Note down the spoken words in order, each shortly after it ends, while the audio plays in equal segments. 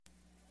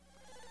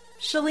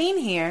Shalene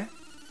here.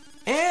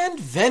 And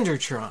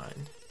Vendertron.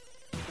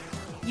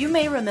 You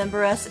may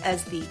remember us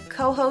as the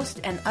co-host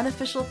and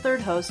unofficial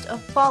third host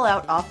of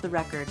Fallout Off the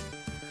Record.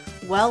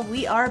 Well,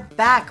 we are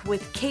back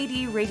with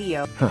KD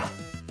Radio. Huh.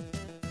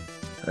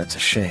 That's a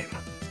shame.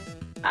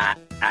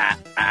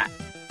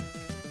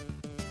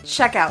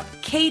 Check out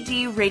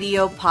KD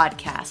Radio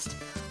Podcast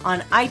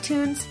on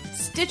iTunes,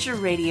 Stitcher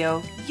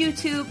Radio,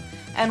 YouTube,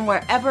 and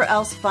wherever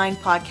else fine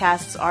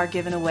podcasts are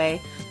given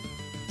away.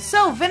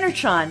 So,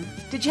 Vendertron,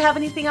 did you have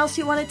anything else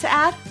you wanted to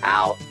add?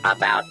 How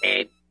about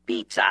a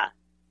pizza?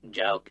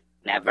 Joke.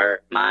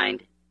 Never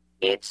mind.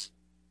 It's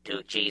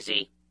too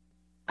cheesy.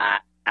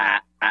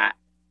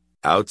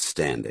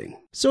 Outstanding.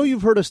 So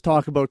you've heard us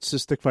talk about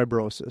cystic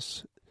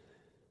fibrosis,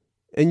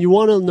 and you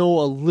want to know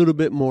a little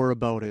bit more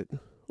about it.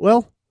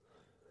 Well,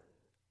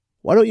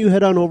 why don't you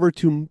head on over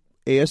to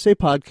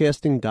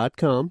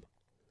asapodcasting.com,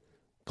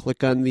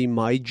 click on the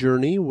My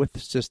Journey with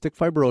Cystic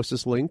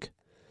Fibrosis link,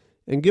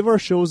 and give our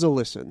shows a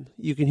listen.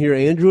 You can hear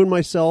Andrew and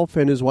myself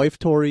and his wife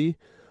Tori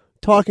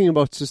talking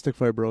about cystic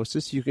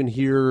fibrosis. You can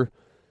hear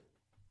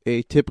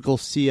a typical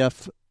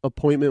CF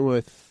appointment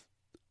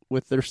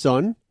with their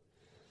son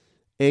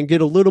and get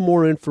a little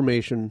more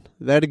information.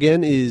 That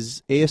again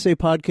is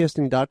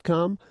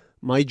asapodcasting.com,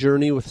 My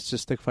Journey with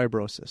Cystic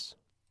Fibrosis.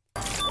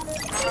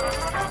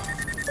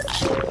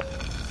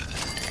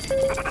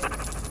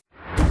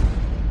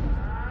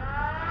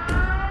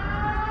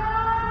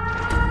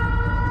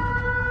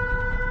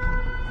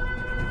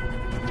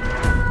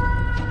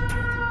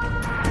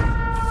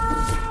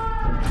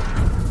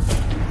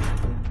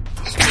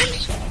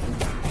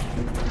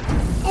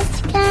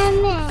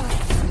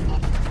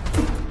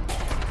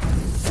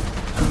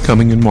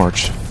 Coming in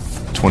March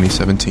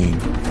 2017,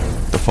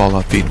 the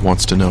Fallout feed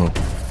wants to know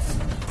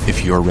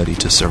if you're ready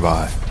to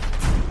survive.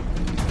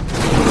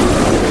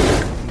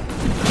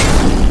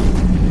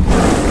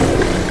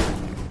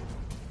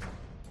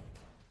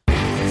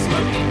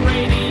 Smoking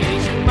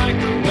radiation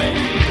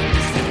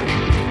microwaves,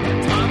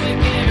 atomic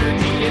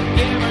energy and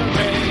gamma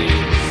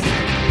rays.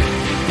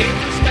 Get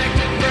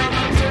perspective from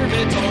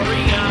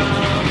observatorium.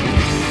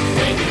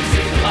 When you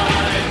see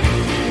live,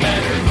 you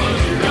better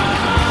close your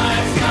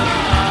eyes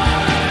tight.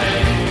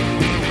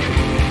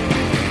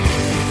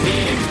 The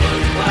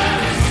exploded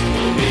glass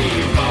will be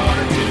far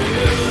too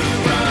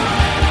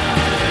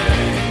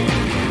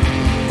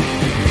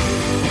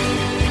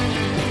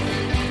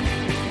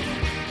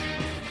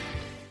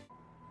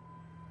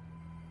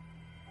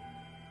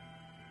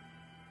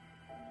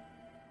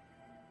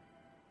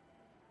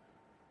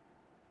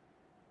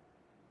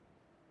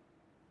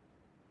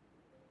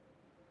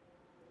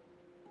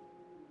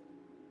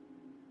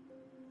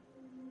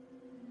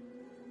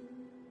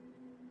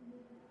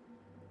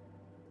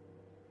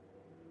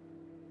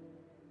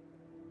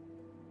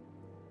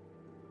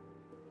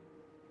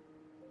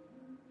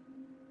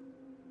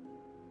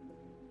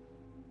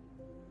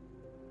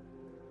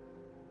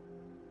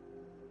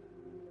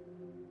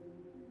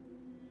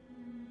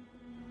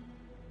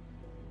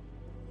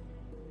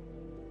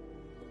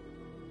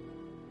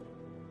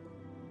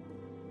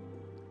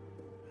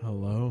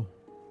Hello,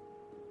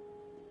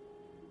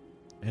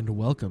 and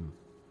welcome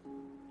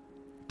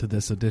to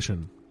this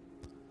edition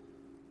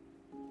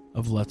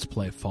of Let's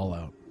Play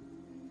Fallout.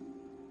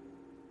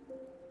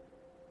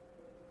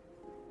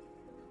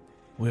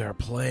 We are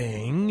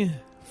playing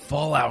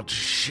Fallout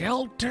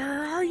Shelter.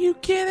 Are you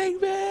kidding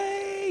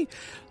me?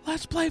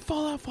 Let's play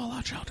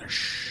Fallout Shelter.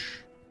 Shh.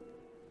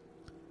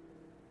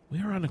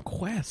 We are on a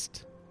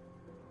quest.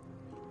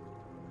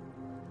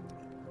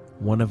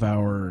 One of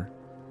our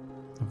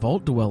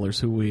vault dwellers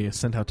who we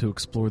sent out to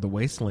explore the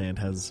wasteland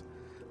has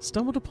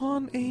stumbled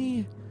upon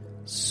a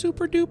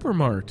super duper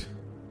mart.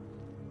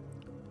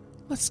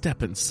 Let's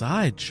step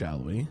inside, shall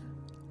we?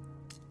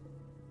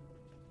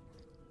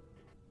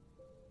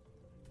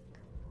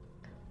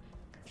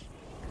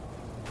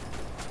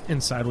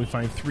 Inside we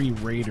find 3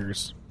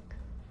 raiders.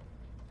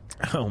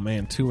 Oh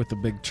man, 2 with the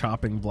big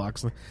chopping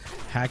blocks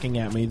hacking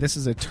at me. This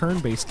is a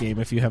turn-based game.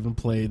 If you haven't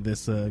played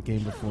this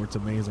game before, it's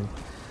amazing.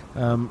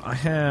 I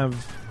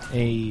have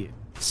a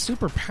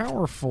super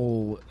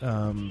powerful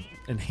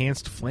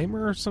enhanced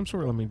flamer of some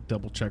sort. Let me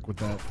double check what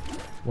that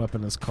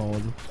weapon is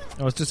called.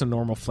 Oh, it's just a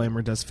normal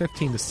flamer. It does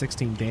 15 to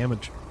 16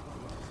 damage.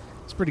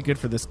 It's pretty good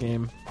for this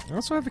game. I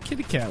also have a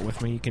kitty cat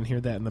with me. You can hear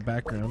that in the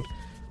background.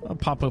 I'll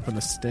pop open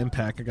a stim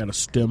pack. I got to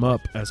stim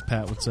up, as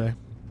Pat would say.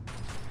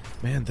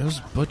 Man, those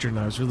butcher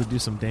knives really do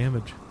some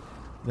damage.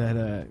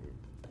 That,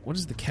 what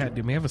does the cat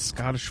do? We have a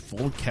Scottish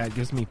Fold cat.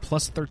 Gives me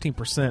plus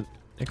 13%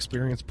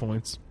 experience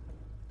points.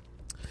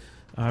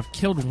 I've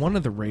killed one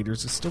of the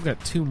raiders. I've still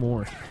got 2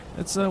 more.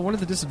 That's one of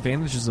the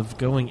disadvantages of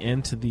going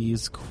into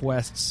these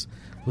quests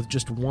with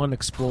just one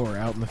explorer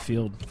out in the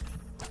field.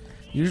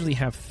 You usually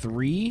have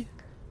 3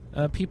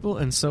 people,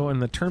 and so in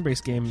the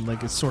turn-based game,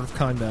 like, it's sort of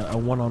kind of a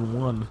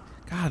one-on-one.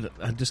 God,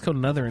 I just killed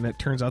another, and it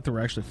turns out there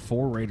were actually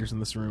 4 raiders in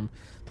this room.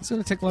 It's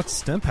going to take lots of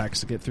stim packs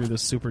to get through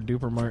this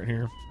super-duper mart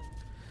here.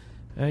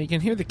 You can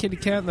hear the kitty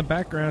cat in the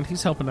background.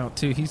 He's helping out,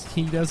 too.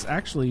 He does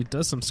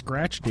some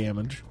scratch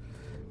damage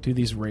to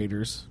these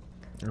raiders.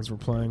 as we're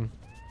playing.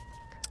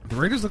 The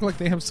Raiders look like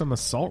they have some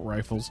assault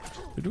rifles.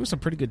 They're doing some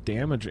pretty good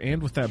damage,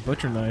 and with that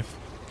butcher knife,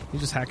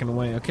 he's just hacking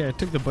away. Okay, I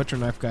took the butcher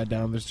knife guy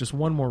down. There's just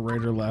one more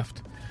Raider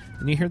left.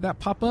 And you hear that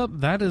pop up?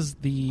 That is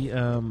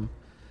the,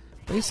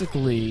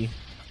 basically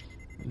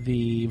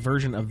the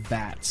version of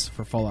VATS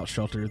for Fallout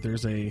Shelter.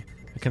 There's a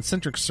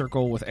concentric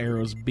circle with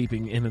arrows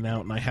beeping in and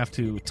out, and I have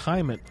to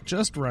time it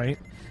just right.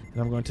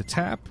 And I'm going to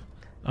tap.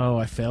 Oh,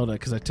 I failed it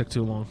because I took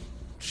too long.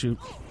 Shoot.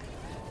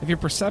 If your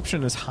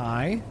perception is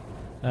high,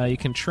 you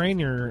can train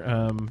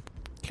your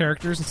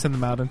characters and send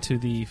them out into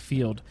the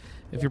field.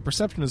 If your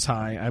perception is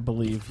high, I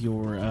believe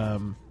your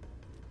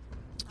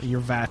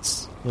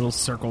VATS little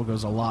circle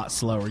goes a lot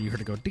slower. You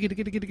heard it go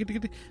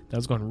diggy. That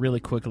was going really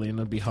quickly, and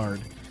it'd be hard.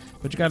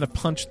 But you got to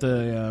punch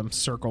the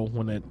circle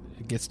when it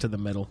gets to the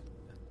middle.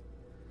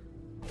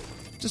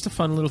 Just a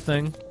fun little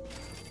thing.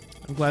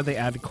 I'm glad they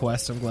added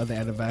quests. I'm glad they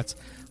added VATS.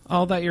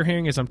 All that you're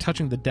hearing is I'm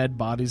touching the dead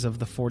bodies of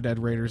the 4 dead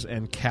Raiders,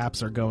 and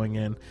caps are going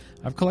in.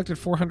 I've collected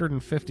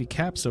 450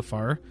 caps so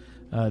far,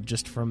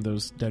 just from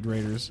those dead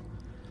Raiders.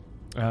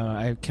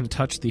 I can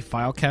touch the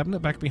file cabinet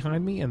back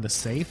behind me and the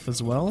safe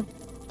as well.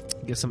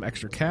 Get some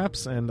extra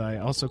caps, and I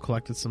also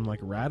collected some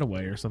like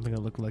Radaway or something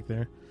that looked like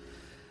there.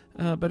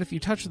 But if you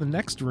touch the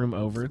next room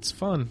over, it's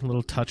fun. A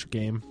little touch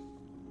game.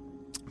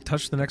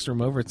 Touch the next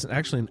room over. It's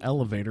actually an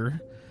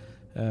elevator.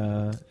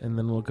 And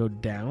then we'll go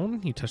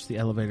down. You touch the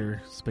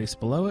elevator space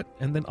below it,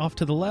 and then off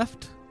to the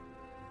left.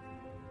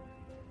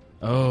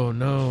 Oh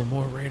no,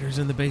 more Raiders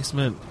in the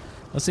basement.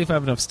 Let's see if I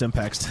have enough stim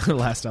packs to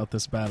last out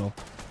this battle.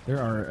 There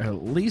are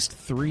at least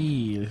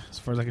 3, as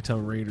far as I can tell,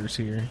 Raiders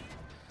here.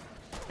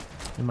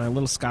 And my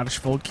little Scottish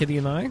Fold Kitty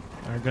and I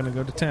are going to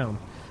go to town.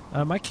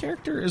 My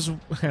character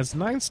has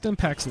 9 stim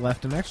packs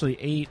left, and actually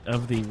 8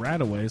 of the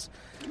Radaways.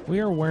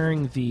 We are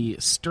wearing the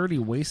Sturdy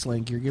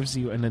Wasteland gear. Gives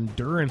you an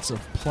endurance of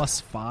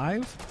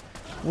 +5,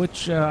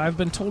 which I've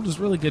been told is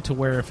really good to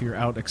wear if you're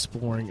out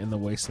exploring in the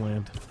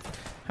Wasteland.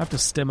 Have to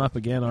stim up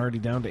again, already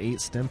down to 8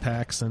 stim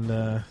packs, and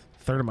a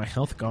third of my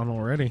health gone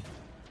already.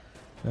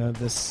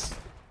 This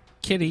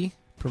kitty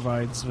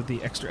provides with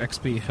the extra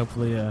XP.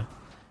 Hopefully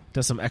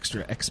does some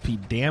extra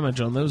XP damage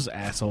on those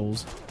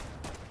assholes.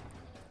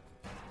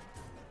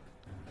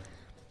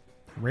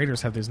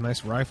 Raiders have these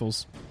nice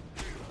rifles.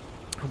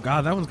 Oh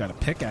god, that one's got a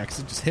pickaxe.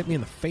 It just hit me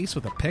in the face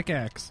with a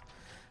pickaxe.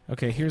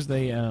 Okay, here's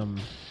the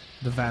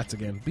VATS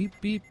again. Beep,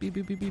 beep, beep,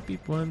 beep, beep, beep,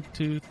 beep. 1,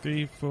 2,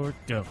 3, 4,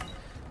 go.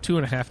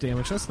 2.5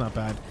 damage. That's not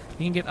bad.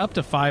 You can get up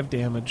to 5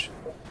 damage.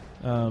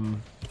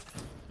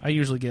 I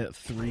usually get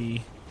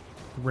 3,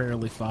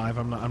 rarely 5.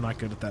 I'm not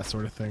good at that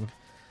sort of thing.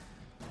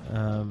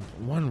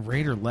 1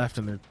 Raider left,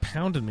 and they're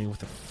pounding me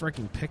with a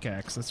freaking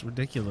pickaxe. That's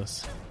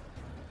ridiculous.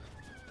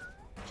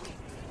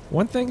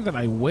 One thing that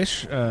I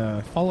wish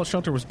Fallout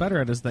Shelter was better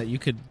at is that you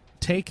could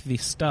take the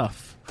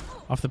stuff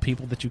off the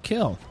people that you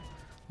kill.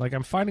 Like,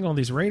 I'm fighting all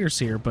these Raiders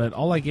here, but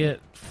all I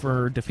get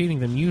for defeating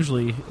them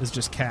usually is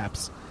just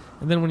caps.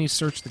 And then when you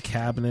search the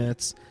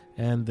cabinets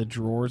and the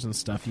drawers and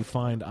stuff, you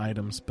find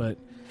items. But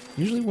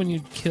usually when you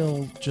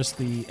kill just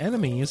the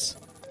enemies,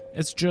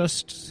 it's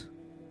just,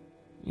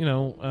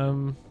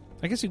 I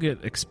guess you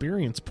get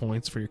experience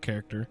points for your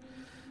character.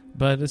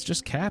 But it's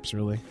just caps,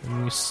 really.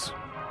 And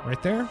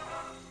right there,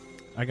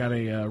 I got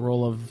a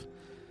roll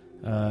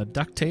of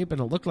duct tape, and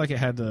it looked like it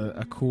had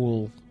a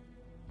cool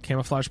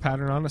camouflage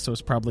pattern on it, so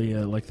it's probably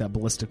like that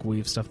ballistic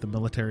weave stuff, the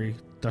military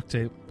duct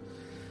tape.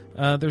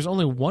 There's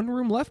only 1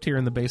 room left here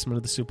in the basement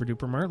of the Super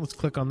Duper Mart. Let's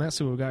click on that,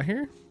 see what we got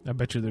here. I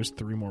bet you there's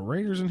 3 more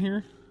Raiders in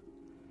here.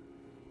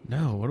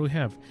 No, what do we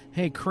have?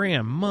 Hey,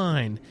 Cram,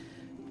 mine.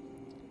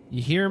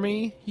 You hear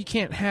me? You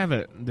can't have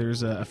it.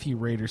 There's a few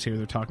Raiders here.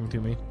 They're talking to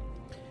me.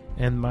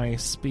 And my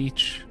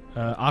speech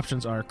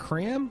options are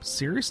Cram?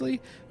 Seriously?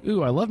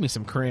 Ooh, I love me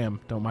some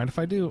Cram. Don't mind if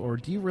I do. Or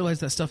do you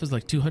realize that stuff is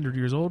like 200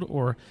 years old?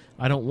 Or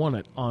I don't want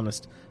it,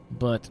 honest.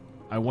 But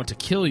I want to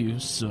kill you,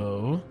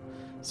 so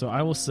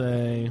I will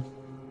say,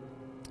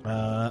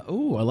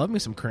 ooh, I love me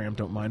some Cram.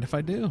 Don't mind if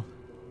I do.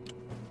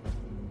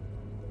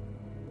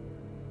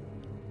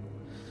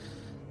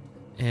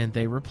 And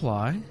they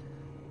reply,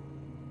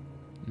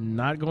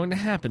 not going to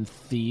happen,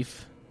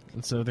 thief.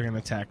 And so they're going to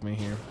attack me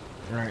here.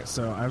 Alright,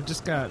 so I've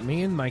just got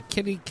me and my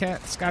kitty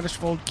cat, Scottish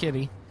Fold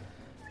Kitty.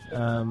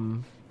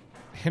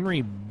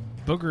 Henry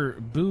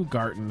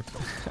Boogarten.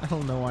 I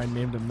don't know why I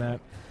named him that.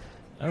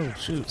 Oh,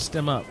 shoot,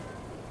 stem up.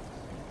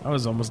 I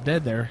was almost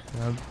dead there.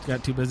 I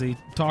got too busy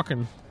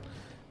talking.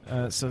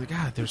 So,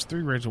 God, there's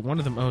 3 Raiders. One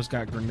of them, has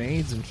got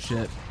grenades and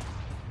shit.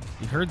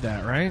 You heard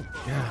that, right?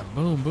 Yeah,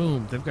 boom,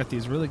 boom. They've got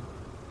these really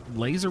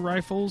laser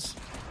rifles.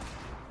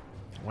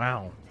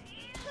 Wow.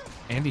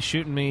 And he's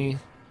shooting me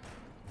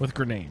with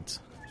grenades.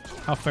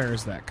 How fair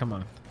is that? Come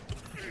on.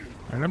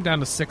 Alright, I'm down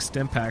to 6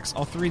 stim packs.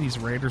 All 3 of these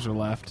Raiders are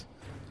left.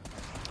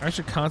 I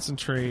should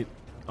concentrate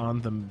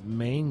on the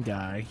main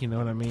guy, you know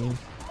what I mean?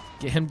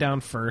 Get him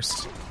down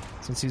first,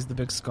 since he's the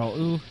big skull.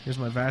 Ooh, here's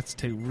my VATS.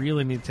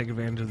 Really need to take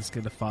advantage of this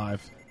kid at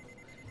 5.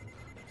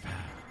 1,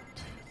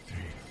 2, 3,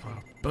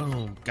 4.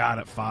 Boom. Got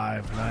it.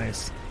 5.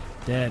 Nice.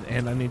 Dead.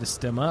 And I need to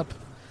stim up.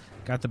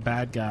 Got the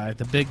bad guy,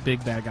 the big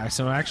bad guy.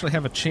 So I actually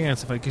have a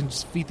chance if I can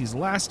just defeat these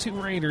last 2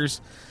 raiders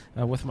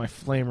with my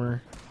flamer.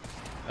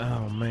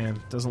 Oh man,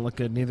 doesn't look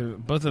good.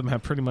 Both of them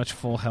have pretty much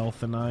full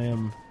health, and I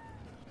am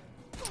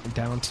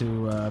down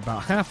to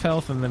about half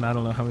health. And then I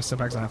don't know how many stim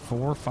packs I have. 4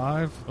 or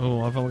 5?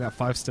 Oh, I've only got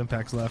 5 stim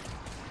packs left.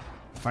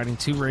 Fighting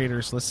 2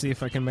 raiders. Let's see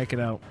if I can make it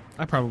out.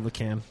 I probably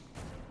can.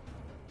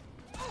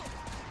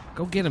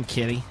 Go get him,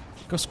 kitty.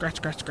 Go scratch.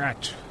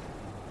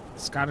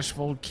 Scottish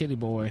fold kitty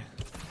boy.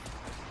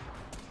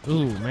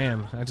 Ooh,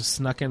 man, I just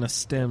snuck in a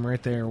stem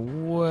right there.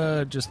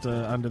 What? Just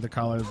under the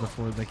collar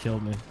before they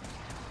killed me.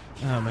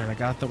 Oh, man, I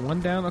got the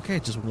one down. Okay,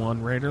 just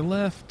 1 raider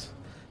left.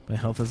 My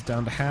health is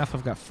down to half.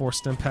 I've got 4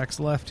 stim packs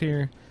left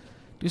here.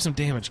 Do some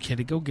damage,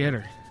 kitty. Go get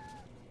her.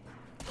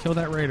 Kill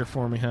that raider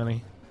for me,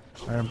 honey.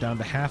 All right, I'm down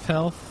to half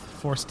health.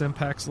 4 stim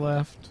packs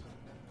left.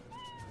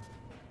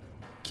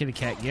 Kitty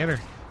cat, get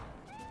her.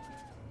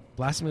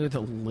 Blast me with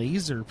a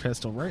laser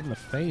pistol right in the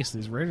face.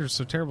 These raiders are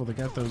so terrible. They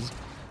got those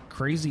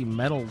crazy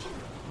metal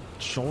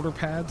shoulder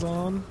pads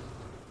on.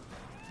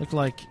 Look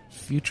like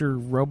future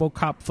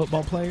RoboCop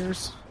football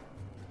players.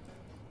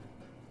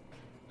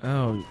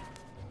 Oh,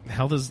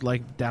 health is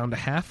like down to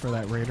half for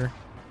that raider.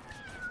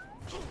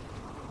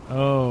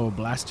 Oh,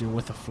 blast you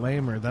with a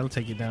flamer. That'll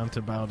take you down to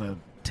about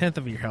 1/10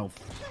 of your health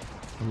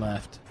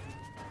left.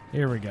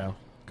 Here we go.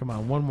 Come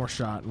on, one more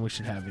shot and we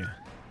should have you.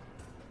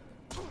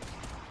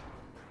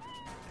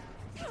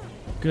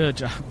 Good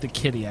job. The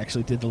kitty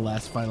actually did the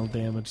last final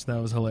damage.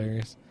 That was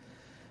hilarious.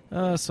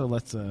 So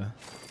let's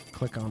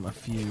click on a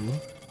few.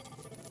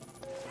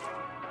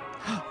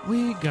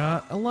 We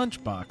got a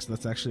lunchbox.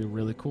 That's actually a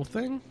really cool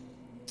thing.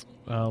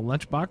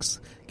 Lunchbox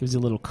gives you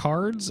little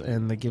cards,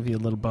 and they give you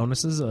little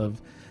bonuses of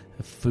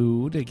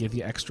food. They give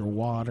you extra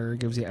water,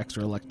 gives you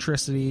extra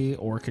electricity,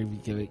 or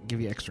can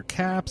give you extra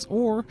caps,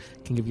 or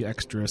can give you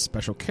extra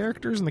special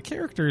characters. And the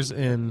characters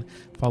in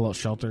Fallout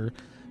Shelter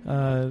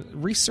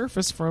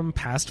resurface from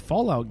past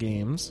Fallout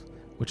games,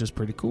 which is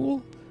pretty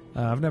cool.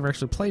 I've never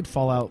actually played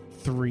Fallout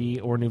 3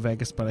 or New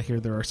Vegas, but I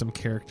hear there are some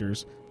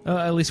characters,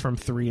 at least from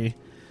 3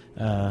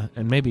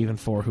 and maybe even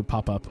 4, who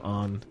pop up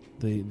on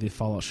the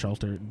Fallout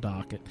Shelter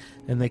dock.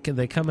 And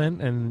they come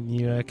in, and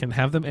you can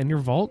have them in your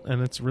vault,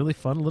 and it's a really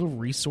fun little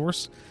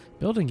resource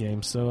building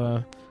game.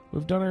 So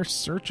we've done our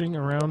searching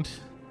around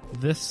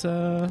this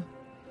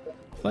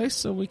place,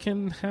 so we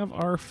can have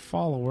our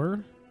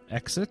follower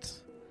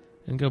exit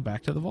and go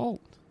back to the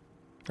vault.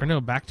 Or no,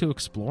 back to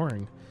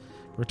exploring.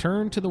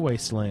 Return to the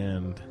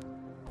wasteland.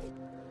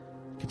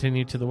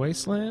 Continue to the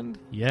wasteland?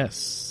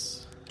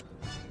 Yes.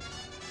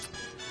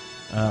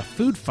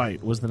 Food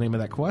Fight was the name of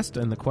that quest,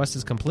 and the quest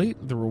is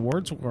complete. The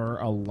rewards were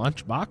a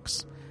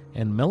lunchbox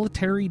and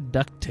military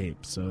duct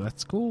tape, so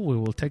that's cool. We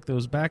will take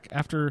those back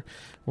after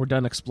we're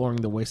done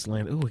exploring the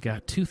wasteland. Ooh, we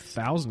got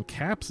 2,000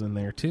 caps in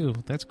there, too.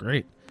 That's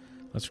great.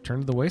 Let's return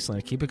to the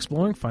wasteland. Keep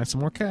exploring, find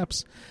some more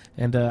caps.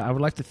 And I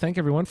would like to thank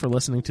everyone for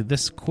listening to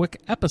this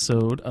quick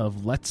episode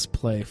of Let's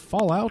Play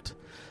Fallout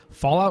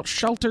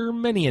Shelter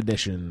Mini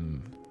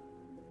Edition.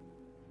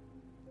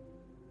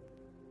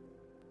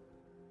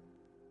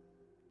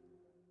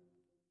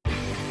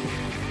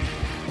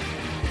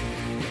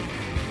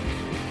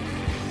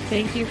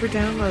 Thank you for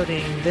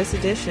downloading this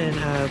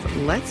edition of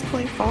Let's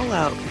Play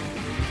Fallout,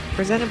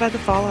 presented by the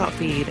Fallout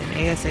Feed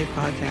and ASA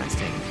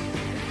Podcasting.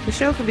 The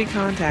show can be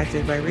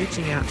contacted by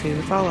reaching out to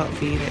the Fallout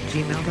Feed at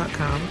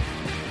gmail.com.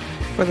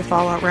 For the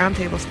Fallout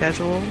Roundtable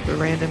schedule, the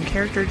random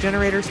character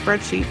generator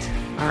spreadsheet,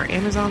 our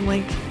Amazon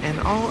link, and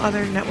all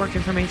other network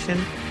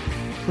information,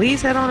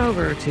 please head on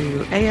over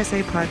to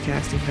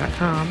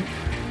asapodcasting.com,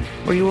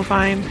 where you will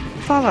find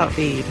Fallout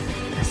Feed,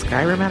 a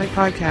Skyrimatic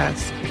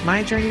podcast,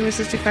 My Journey with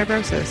Cystic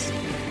Fibrosis,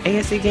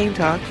 ASA Game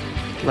Talk,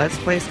 Let's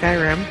Play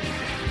Skyrim,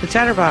 The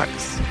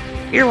Chatterbox,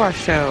 Earwash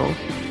Show,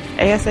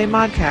 ASA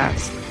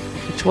Modcast,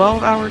 the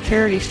 12-hour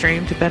charity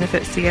stream to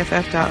benefit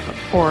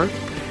CFF.org,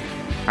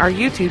 our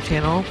YouTube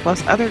channel,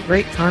 plus other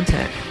great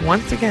content.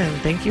 Once again,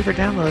 thank you for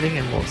downloading,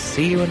 and we'll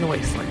see you in the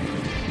wasteland.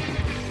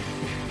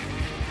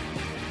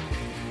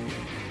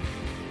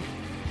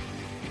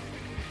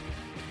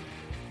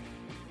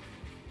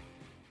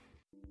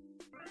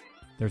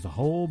 There's a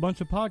whole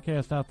bunch of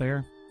podcasts out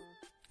there.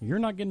 You're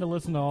not getting to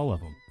listen to all of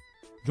them.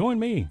 Join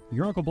me,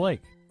 your Uncle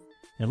Blake,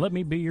 and let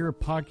me be your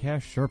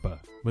podcast Sherpa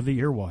with the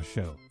Earwash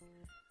Show.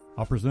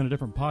 I'll present a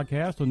different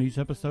podcast on each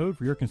episode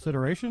for your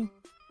consideration.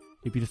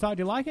 If you decide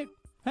you like it,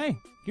 hey,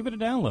 give it a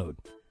download.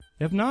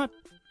 If not,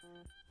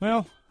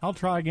 well, I'll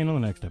try again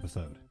on the next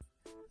episode.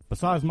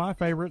 Besides my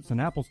favorites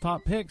and Apple's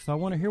top picks, I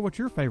want to hear what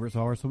your favorites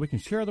are so we can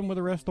share them with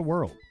the rest of the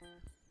world.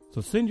 So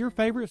send your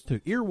favorites to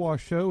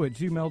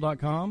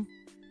earwashshow@gmail.com.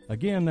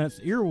 Again, that's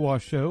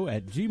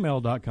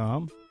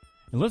earwashshow@gmail.com.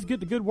 And let's get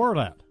the good word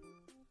out.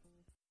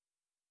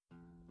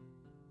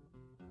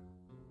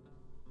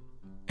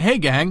 Hey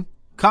gang,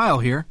 Kyle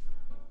here.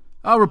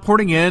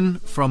 Reporting in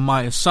from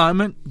my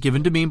assignment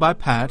given to me by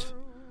Pat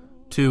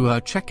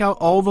to check out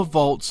all the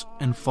vaults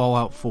in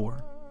Fallout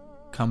 4.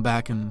 Come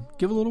back and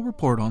give a little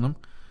report on them.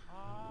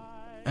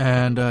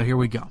 And here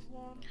we go.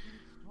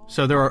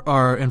 So there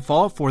are in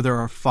Fallout 4 there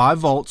are 5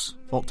 vaults,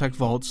 Vault-Tec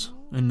vaults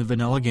in the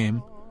vanilla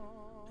game,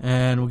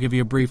 and we'll give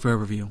you a brief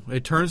overview.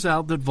 It turns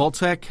out that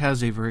Vault-Tec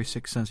has a very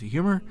sick sense of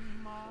humor,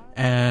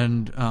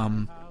 and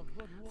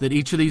that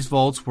each of these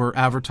vaults were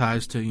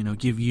advertised to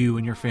give you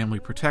and your family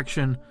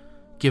protection,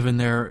 given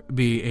there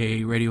be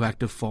a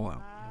radioactive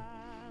fallout.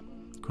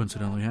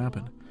 Coincidentally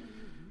happened.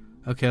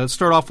 Okay, let's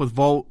start off with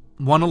Vault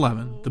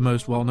 111, the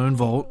most well-known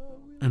vault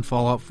in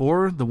Fallout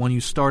 4, the one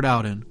you start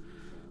out in.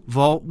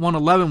 Vault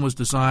 111 was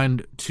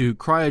designed to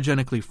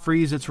cryogenically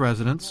freeze its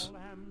residents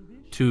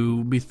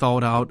to be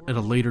thawed out at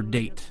a later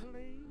date.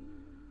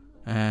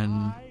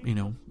 And,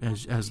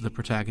 as the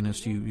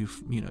protagonist, you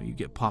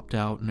get popped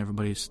out and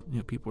everybody's,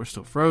 people are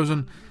still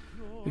frozen,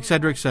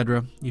 etc.,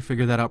 etc. You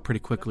figure that out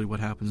pretty quickly what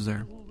happens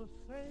there.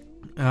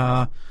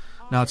 Now,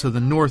 to the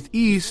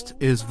northeast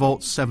is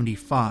Vault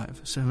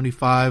 75.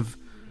 75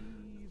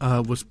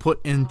 was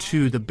put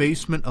into the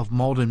basement of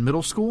Malden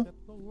Middle School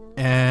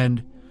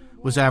and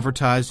was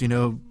advertised,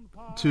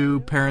 to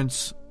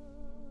parents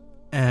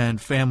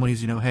and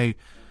families, hey,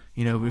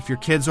 if your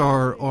kids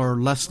are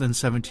less than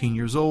 17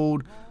 years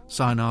old,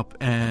 sign up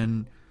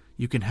and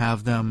you can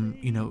have them,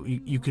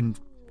 you can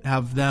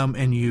have them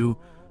and you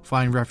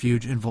find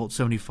refuge in Vault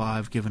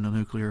 75 given a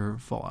nuclear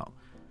fallout.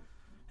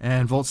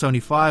 And Vault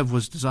 75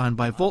 was designed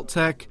by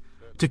Vault-Tec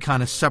to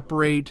kind of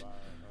separate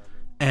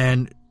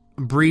and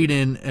breed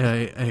in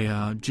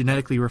a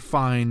genetically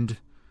refined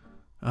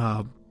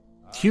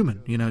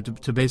human,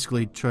 to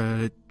basically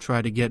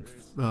try to get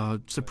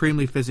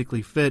supremely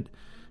physically fit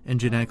and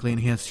genetically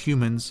enhanced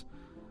humans,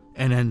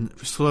 and then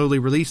slowly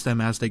release them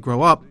as they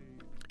grow up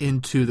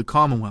into the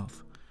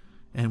Commonwealth.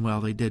 And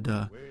well, they did.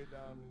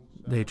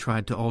 They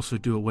tried to also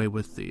do away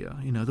with the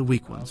the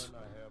weak ones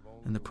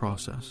in the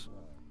process.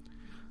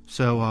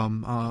 So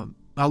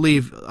I'll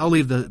leave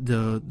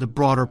the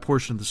broader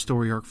portion of the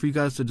story arc for you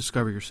guys to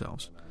discover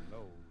yourselves.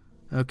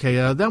 Okay,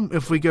 then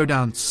if we go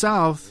down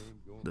south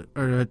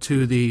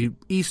to the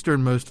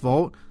easternmost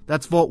vault,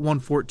 that's Vault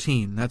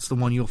 114. That's the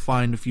one you'll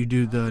find if you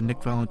do the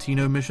Nick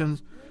Valentino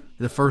missions,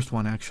 the first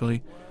one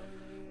actually,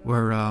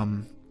 where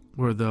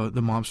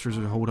the monsters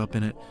are holed up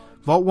in it.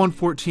 Vault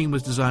 114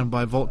 was designed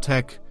by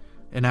Vault-Tec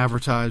and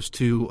advertised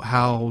to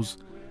house,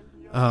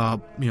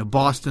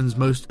 Boston's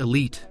most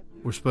elite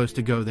were supposed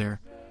to go there,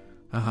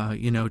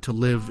 to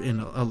live in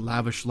a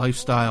lavish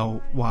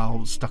lifestyle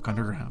while stuck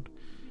underground.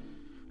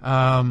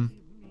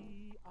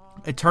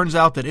 It turns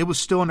out that it was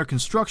still under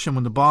construction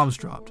when the bombs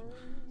dropped.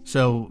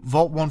 So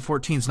Vault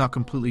 114 is not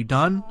completely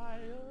done.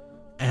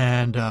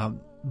 And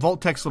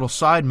Vault-Tec's little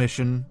side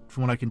mission,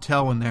 from what I can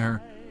tell in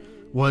there,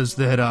 was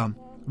that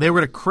they were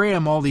to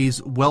cram all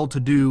these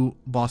well-to-do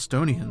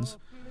Bostonians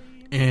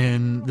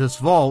in this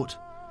vault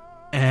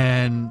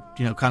and,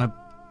 kind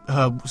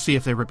of see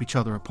if they rip each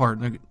other apart.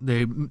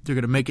 They're going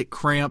to make it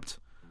cramped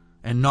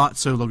and not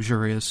so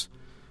luxurious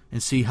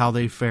and see how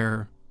they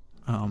fare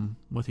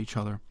with each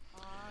other.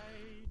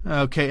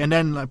 Okay, and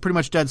then pretty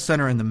much dead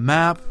center in the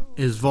map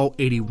is Vault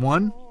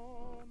 81,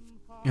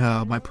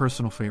 my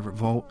personal favorite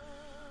vault.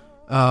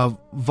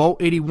 Vault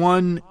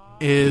 81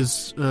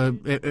 is,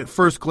 at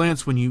first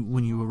glance when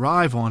you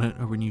arrive on it,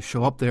 or when you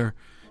show up there,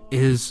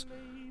 is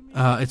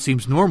it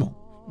seems normal.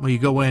 When you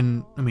go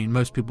in,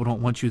 most people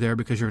don't want you there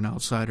because you're an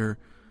outsider,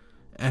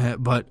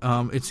 but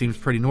it seems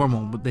pretty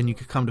normal. But then you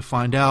could come to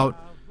find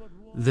out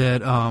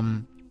that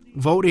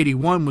Vault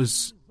 81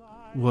 was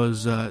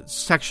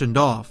sectioned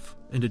off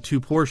into 2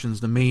 portions.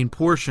 The main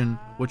portion,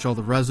 which all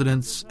the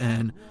residents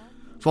and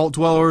vault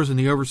dwellers and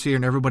the overseer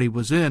and everybody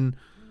was in,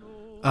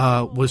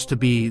 was to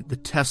be the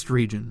test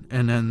region.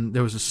 And then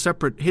there was a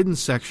separate hidden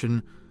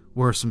section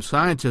where some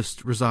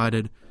scientists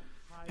resided,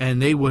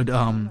 and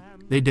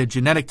they did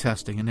genetic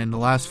testing. And in the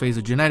last phase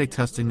of genetic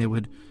testing, they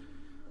would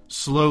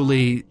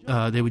slowly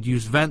they would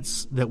use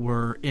vents that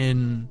were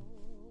in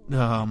they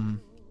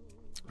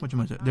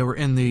were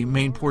in the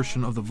main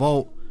portion of the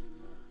vault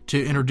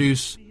to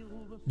introduce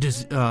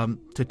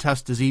to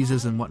test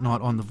diseases and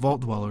whatnot on the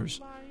vault dwellers.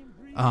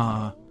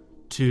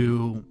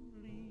 To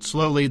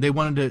slowly, they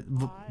wanted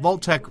to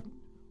Vault-Tec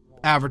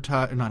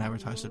not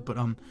advertise it, but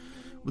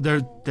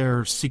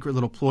their secret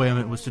little ploy on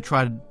it was to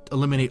try to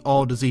eliminate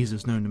all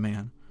diseases known to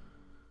man.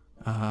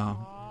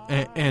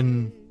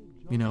 And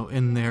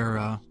in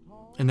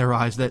their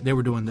eyes, that they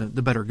were doing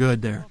the better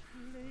good there.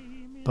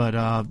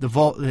 But the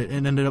vault, it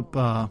ended up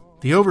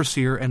the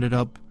overseer ended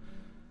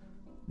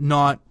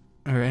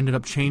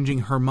up changing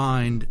her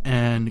mind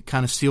and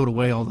kind of sealed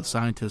away all the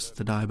scientists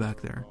to die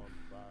back there.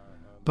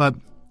 But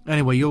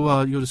anyway,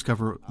 you'll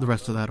discover the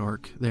rest of that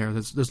arc there.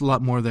 There's a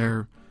lot more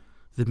there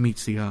that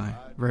meets the eye.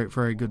 Very,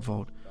 very good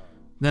vault.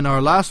 Then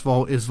our last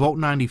vault is Vault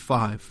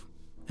 95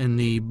 in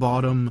the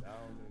bottom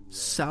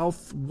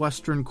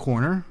southwestern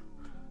corner,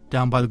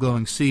 down by the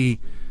glowing sea.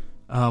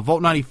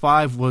 Vault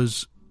 95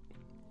 was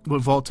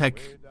what Vault-Tec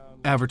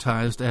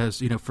advertised as,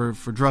 for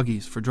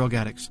druggies, for drug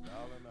addicts.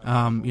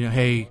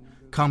 Hey,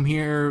 come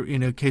here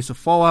in a case of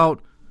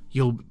fallout.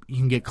 You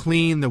can get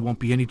clean. There won't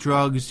be any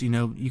drugs.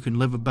 You can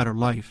live a better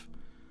life.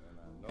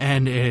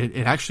 And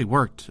it actually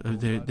worked.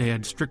 They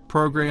had strict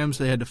programs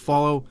they had to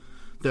follow.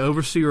 The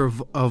overseer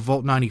of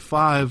Vault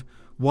 95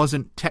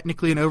 wasn't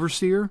technically an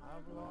overseer.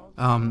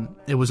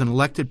 It was an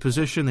elected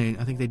position.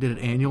 I think they did it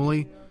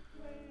annually.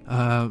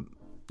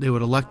 They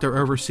would elect their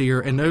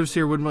overseer, and the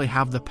overseer wouldn't really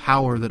have the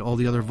power that all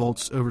the other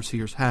Vault's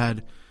overseers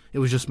had. It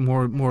was just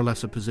more or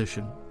less a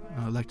position,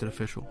 elected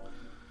official.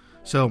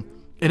 So,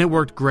 and it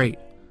worked great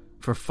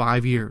for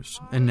 5 years.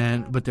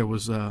 But there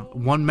was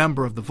one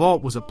member of the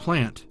Vault was a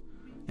plant,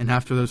 and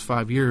after those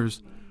 5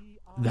 years,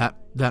 that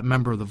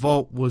member of the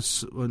Vault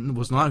was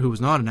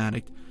not an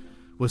addict,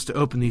 was to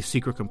open these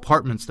secret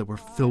compartments that were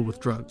filled with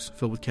drugs,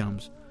 filled with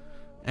chems,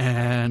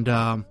 and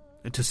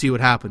to see what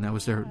happened. That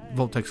was their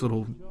Vault-Tech's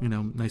little,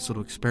 nice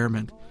little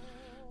experiment.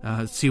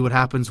 See what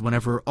happens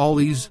whenever all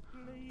these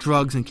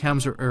drugs and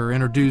chems are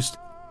introduced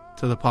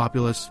to the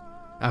populace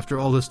after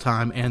all this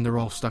time, and they're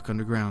all stuck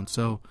underground.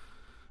 So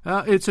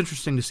it's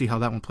interesting to see how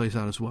that one plays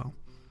out as well.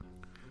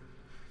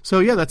 So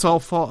yeah, that's all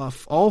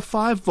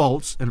 5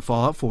 vaults in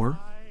Fallout 4,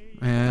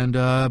 and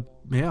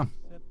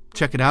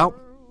check it out.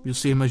 You'll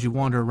see them as you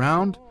wander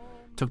around.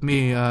 Took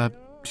me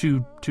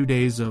 2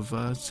 days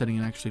of sitting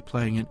and actually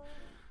playing it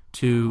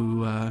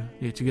to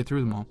get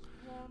through them all.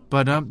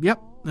 But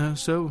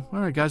so all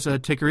right, guys,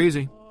 take her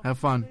easy, have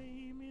fun.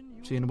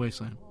 See you in the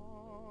wasteland.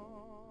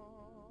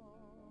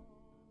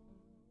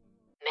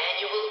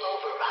 Manual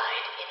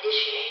override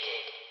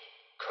initiated.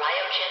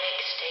 Cryogenic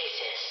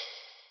stasis.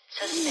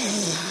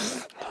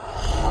 Suspend.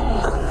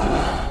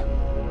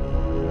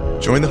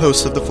 Join the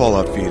hosts of the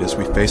Fallout feed as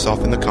we face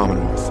off in the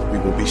Commonwealth. We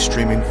will be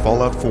streaming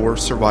Fallout 4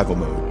 Survival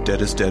Mode,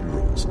 Dead is Dead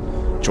rules.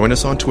 Join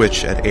us on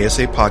Twitch at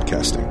ASA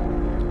Podcasting.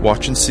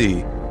 Watch and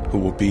see who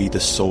will be the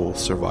sole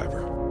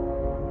survivor.